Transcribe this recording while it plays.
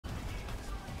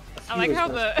I like how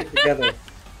the together.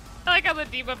 I like how the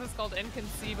debuff is called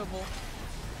inconceivable.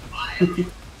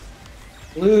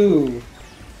 Blue.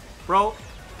 Bro.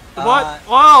 What?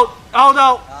 Whoa! Oh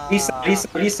no! East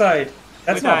side.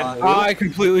 That's not blue. I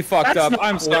completely fucked That's up.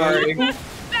 I'm not blue. sorry.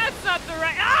 That's not the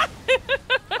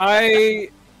right.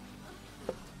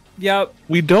 Yep.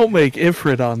 We don't make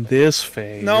Ifrit on this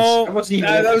phase. No, That wasn't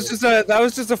even that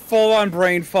was just a full-on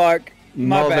brain fuck.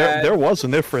 My No, bad. there was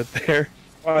an Ifrit there.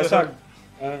 Oh, I saw.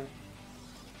 Why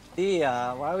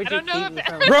would I you don't know keep me if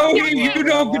from... Bro, you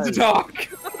don't get to talk.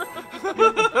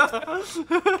 Wasn't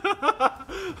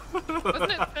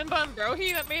it Senba and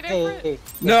Brohi that made it? Hey,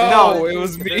 No, it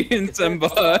was me and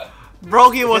Simba.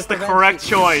 Brogy was the correct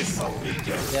choice.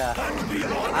 yeah.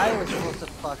 I was supposed to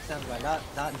fuck Senba,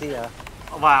 not Dia.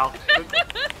 Wow.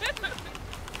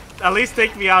 At least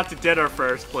take me out to dinner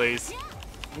first, please.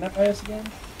 Can that buy us again?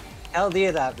 Tell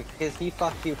Dia that because he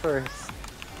fucked you first.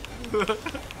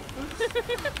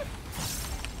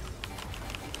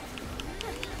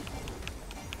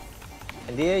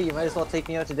 And Dia, you might as well take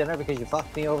me out to dinner because you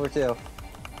fucked me over too.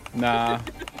 Nah.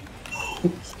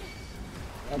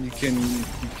 You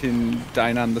can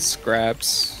dine on the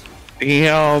scraps.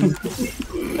 Damn.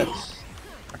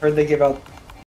 I heard they give out